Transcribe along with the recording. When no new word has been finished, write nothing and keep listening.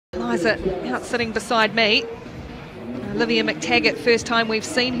Eliza out sitting beside me. Olivia McTaggart, first time we've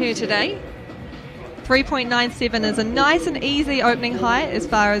seen her today. 3.97 is a nice and easy opening height as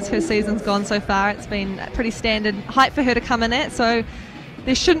far as her season's gone so far. It's been a pretty standard height for her to come in at, so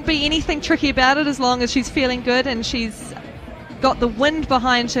there shouldn't be anything tricky about it as long as she's feeling good and she's got the wind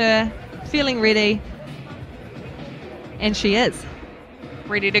behind her, feeling ready, and she is.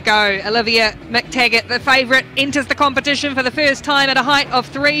 Ready to go. Olivia McTaggart, the favourite, enters the competition for the first time at a height of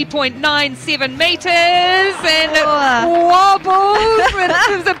 3.97 metres and wobbles.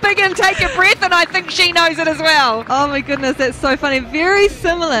 It was a big intake of breath, and I think she knows it as well. Oh my goodness, that's so funny. Very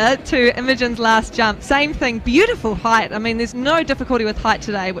similar to Imogen's last jump. Same thing, beautiful height. I mean, there's no difficulty with height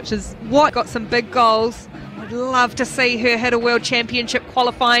today, which is what got some big goals. I'd love to see her hit a World Championship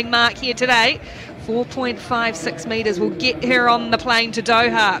qualifying mark here today. 4.56 metres will get her on the plane to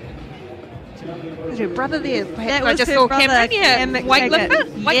Doha. Is her brother there? That I was just her saw brother, Cameron, yeah.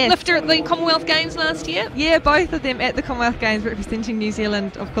 McTaggart. Weightlifter at the Commonwealth Games last year. Yeah, both of them at the Commonwealth Games representing New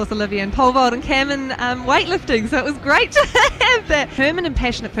Zealand, of course, Olivia in pole vault and Cam in weightlifting, so it was great to have that determined and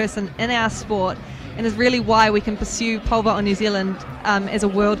passionate person in our sport, and is really why we can pursue pole vault in New Zealand as a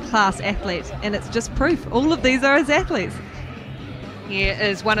world-class athlete, and it's just proof. All of these are as athletes. Here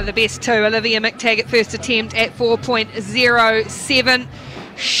is one of the best too. Olivia McTaggart, first attempt at 4.07.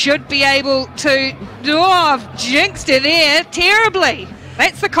 Should be able to... Oh, I've jinxed her there terribly.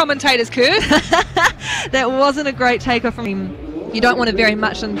 That's the commentator's curse. That wasn't a great takeoff from him. You don't want to vary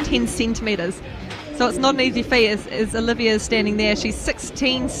much than 10 centimetres. So it's not an easy feat as Olivia is standing there. She's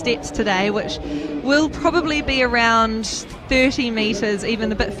 16 steps today, which will probably be around 30 metres,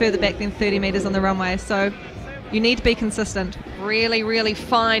 even a bit further back than 30 metres on the runway. So you need to be consistent. Really, really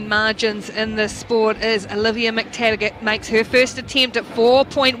fine margins in this sport as Olivia McTaggart makes her first attempt at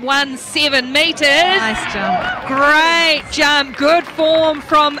 4.17 metres. Nice jump. Great jump. Good form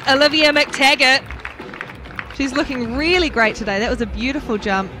from Olivia McTaggart. She's looking really great today. That was a beautiful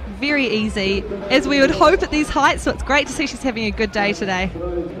jump. Very easy, as we would hope at these heights, so it's great to see she's having a good day today.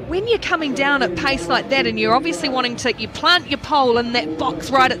 When you're coming down at pace like that and you're obviously wanting to, you plant your pole in that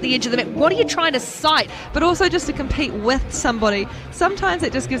box right at the edge of the map, what are you trying to sight? But also just to compete with somebody. Sometimes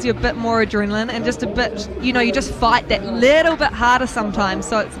it just gives you a bit more adrenaline and just a bit, you know, you just fight that little bit harder sometimes,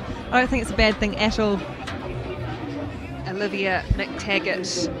 so I don't think it's a bad thing at all. Olivia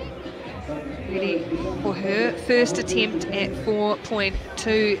McTaggart ready for her first attempt at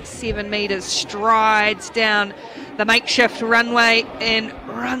 4.27 metres, strides down the makeshift runway and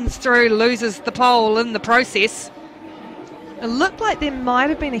runs through, loses the pole in the process. It looked like there might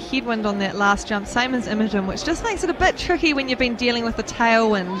have been a headwind on that last jump, same as Imogen, which just makes it a bit tricky when you've been dealing with the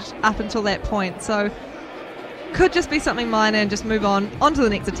tailwind up until that point. So could just be something minor and just move on to the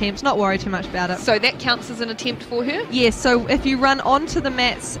next attempt, not worry too much about it. So that counts as an attempt for her? Yes, so if you run onto the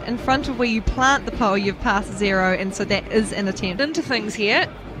mats in front of where you plant the pole, you've passed 0, and so that is an attempt. Into things here.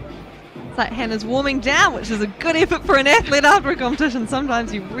 It's like Hannah's warming down, which is a good effort for an athlete after a competition.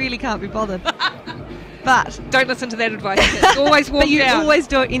 Sometimes you really can't be bothered. But don't listen to that advice. It's always warm down. But you always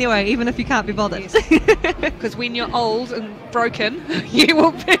do it anyway, even if you can't be bothered. Because when you're old and broken,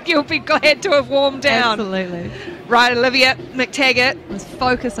 you'll be glad to have warmed down. Absolutely. Right, Olivia McTaggart. There's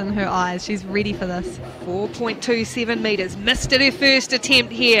focus in her eyes. She's ready for this. 4.27 metres. Missed it her first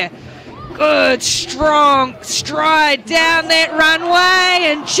attempt here. Good, strong stride down that runway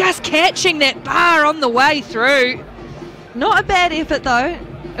and just catching that bar on the way through. Not a bad effort though.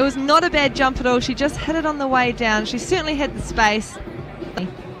 It was not a bad jump at all. She just hit it on the way down. She certainly had the space.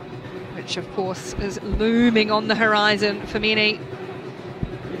 Which, of course, is looming on the horizon for many.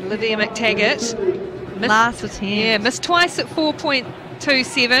 Olivia McTaggart. Last attempt. Yeah, missed twice at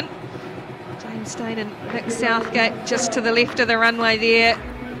 4.27. James Dane and Nick Southgate just to the left of the runway there.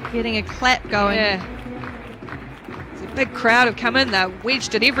 Getting a clap going. Yeah. Big crowd have come in. They're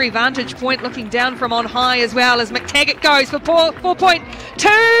wedged at every vantage point, looking down from on high as well as McTaggart goes for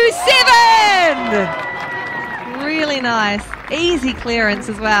 4.27. Really nice. Easy clearance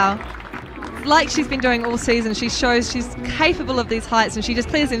as well. Like she's been doing all season, she shows she's capable of these heights and she just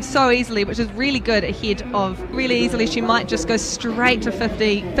clears them so easily, which is really good ahead of really easily. She might just go straight to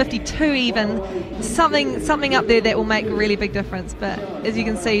 50, 52 even. Something up there that will make a really big difference. But as you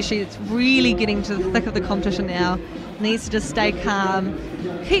can see, she's really getting to the thick of the competition now. Needs to just stay calm,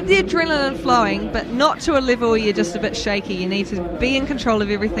 keep the adrenaline flowing, but not to a level where you're just a bit shaky. You need to be in control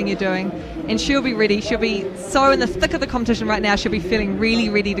of everything you're doing, and she'll be ready. She'll be so in the thick of the competition right now. She'll be feeling really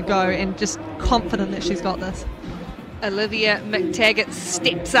ready to go and just confident that she's got this. Olivia McTaggart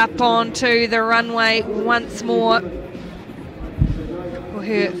steps up onto the runway once more for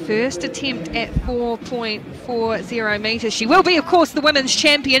her first attempt at 4.40 metres. She will be, of course, the women's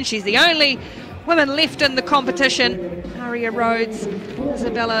champion. She's the only woman left in the competition. Aria Rhodes,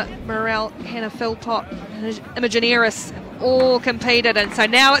 Isabella Morel, Hannah Philpott, Imogen Eris all competed, and so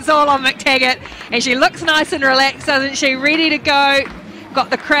now it's all on McTaggart, and she looks nice and relaxed, doesn't she? Ready to go. Got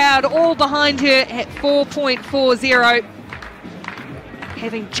the crowd all behind her at 4.40.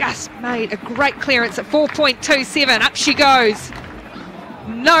 Having just made a great clearance at 4.27. Up she goes.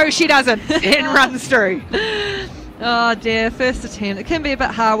 No, she doesn't. And runs through. Oh dear, first attempt. It can be a bit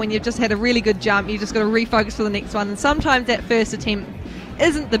hard when you've just had a really good jump. You just got to refocus for the next one. And sometimes that first attempt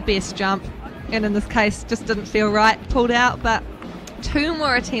isn't the best jump. And in this case, just didn't feel right. Pulled out, but 2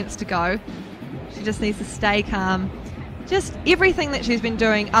 more attempts to go. She just needs to stay calm. Just everything that she's been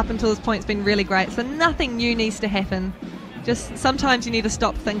doing up until this point has been really great. So nothing new needs to happen. Just sometimes you need to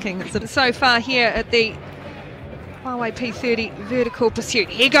stop thinking. So far here at the Huawei P30 vertical pursuit.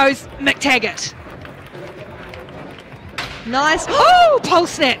 Here goes McTaggart. Nice. Oh, pole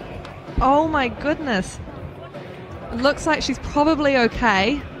snap. Oh my goodness. It looks like she's probably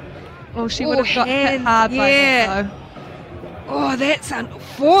okay. Well, she would have got hit hard by that though. Oh, that's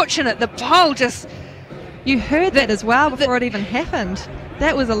unfortunate. The pole just... You heard that as well before it even happened.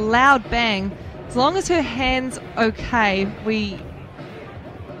 That was a loud bang. As long as her hand's okay,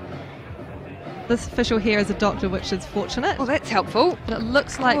 this official here is a doctor, which is fortunate. Well, that's helpful. But it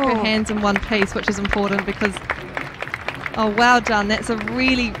looks like her hand's in one piece, which is important because... Oh, well done. That's a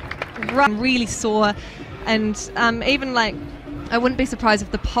really sore. And even like, I wouldn't be surprised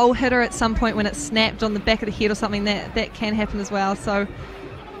if the pole hit her at some point when it snapped on the back of the head or something. That can happen as well. So,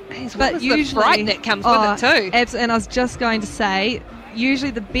 but usually the fright that comes with it too. Absolutely. And I was just going to say,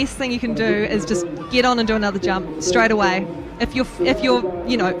 usually the best thing you can do is just get on and do another jump straight away. If you're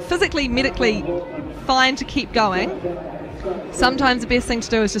physically, medically fine to keep going, sometimes the best thing to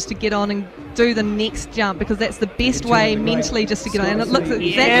do is just to get on and do the next jump, because that's the best way mentally just to get on. And it looks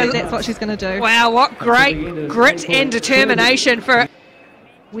exactly that's what she's going to do. Wow, what great grit and determination for...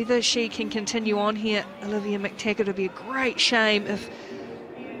 Whether she can continue on here, Olivia McTaggart, would be a great shame if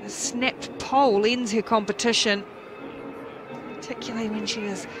a snapped pole ends her competition, particularly when she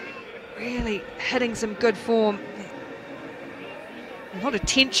is really hitting some good form. A lot of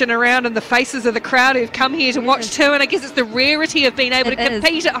tension around in the faces of the crowd who've come here to watch too, and I guess it's the rarity of being able to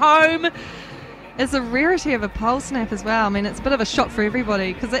compete at home. It's the rarity of a pole snap as well. I mean, it's a bit of a shock for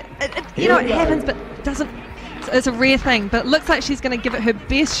everybody because it happens, but it doesn't. It's a rare thing, but it looks like she's going to give it her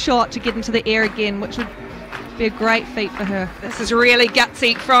best shot to get into the air again, which would be a great feat for her. This is really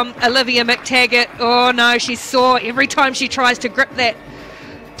gutsy from Olivia McTaggart. Oh no, she's sore every time she tries to grip that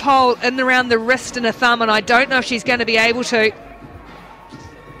pole in around the wrist and a thumb, and I don't know if she's going to be able to.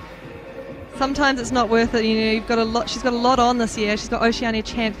 Sometimes it's not worth it. You've got a lot. She's got a lot on this year. She's got Oceania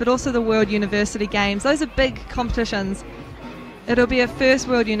Champs, but also the World University Games. Those are big competitions. It'll be her first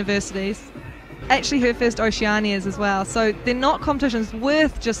World Universities. Actually, her first Oceanias as well. So they're not competitions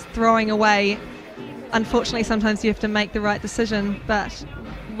worth just throwing away. Unfortunately, sometimes you have to make the right decision, but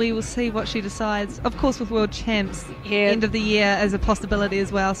we will see what she decides. Of course, with World Champs, end of the year is a possibility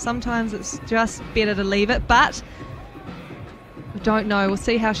as well. Sometimes it's just better to leave it, but we don't know. We'll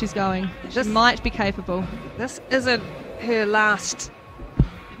see how she's going. She might be capable. This isn't her last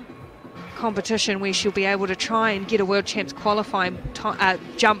competition where she'll be able to try and get a World Champs qualifying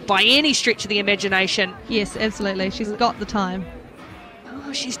jump by any stretch of the imagination. Yes, absolutely. She's got the time.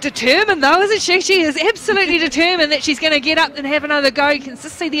 Oh, she's determined though, isn't she? She is absolutely determined that she's going to get up and have another go. You can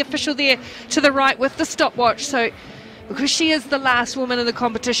just see the official there to the right with the stopwatch. So because she is the last woman in the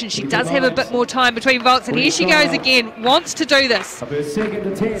competition, she does have a bit more time between vaults. And here she goes again, wants to do this. Let's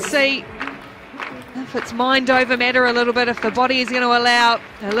see if it's mind over matter a little bit, if the body is going to allow.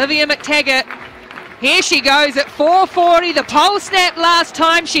 Olivia McTaggart, here she goes at 4:40. The pole snapped last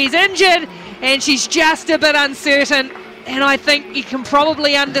time. She's injured and she's just a bit uncertain. And I think you can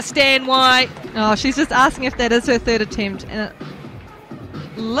probably understand why. Oh, she's just asking if that is her third attempt. And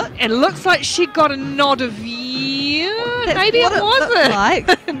it looks like she got a nod of yeah. Maybe it wasn't. Like.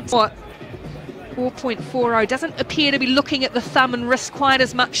 What? 4.40 doesn't appear to be looking at the thumb and wrist quite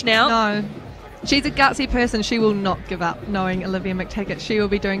as much now. No. She's a gutsy person. She will not give up, knowing Olivia McTaggart. She will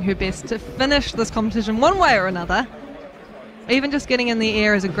be doing her best to finish this competition one way or another. Even just getting in the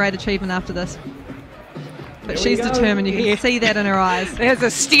air is a great achievement after this. But she's determined. You can see that in her eyes. There's a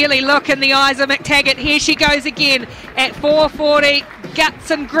steely look in the eyes of McTaggart. Here she goes again at 4:40.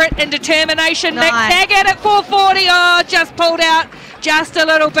 Guts and grit and determination. Nice. McTaggart at 4:40. Oh, just pulled out just a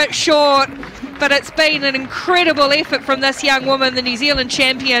little bit short. But it's been an incredible effort from this young woman, the New Zealand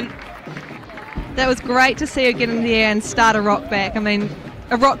champion. That was great to see her get in the air and start a rock back. I mean,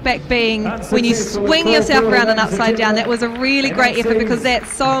 A rock back being when you swing yourself around and upside down. That was a really great effort because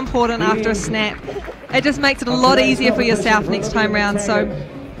that's so important after a snap. It just makes it a lot easier for yourself next time round. So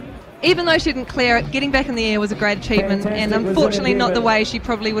even though she didn't clear it, getting back in the air was a great achievement, and unfortunately not the way she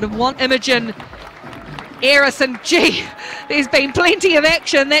probably would have wanted. Imogen Erison, gee, there's been plenty of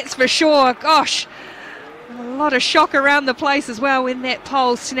action, that's for sure. Gosh, a lot of shock around the place as well when that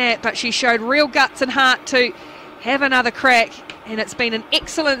pole snapped, but she showed real guts and heart to have another crack, and it's been an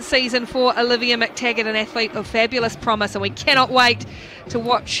excellent season for Olivia McTaggart, an athlete of fabulous promise, and we cannot wait to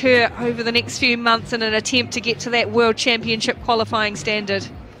watch her over the next few months in an attempt to get to that World Championship qualifying standard.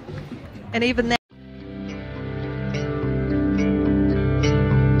 And even that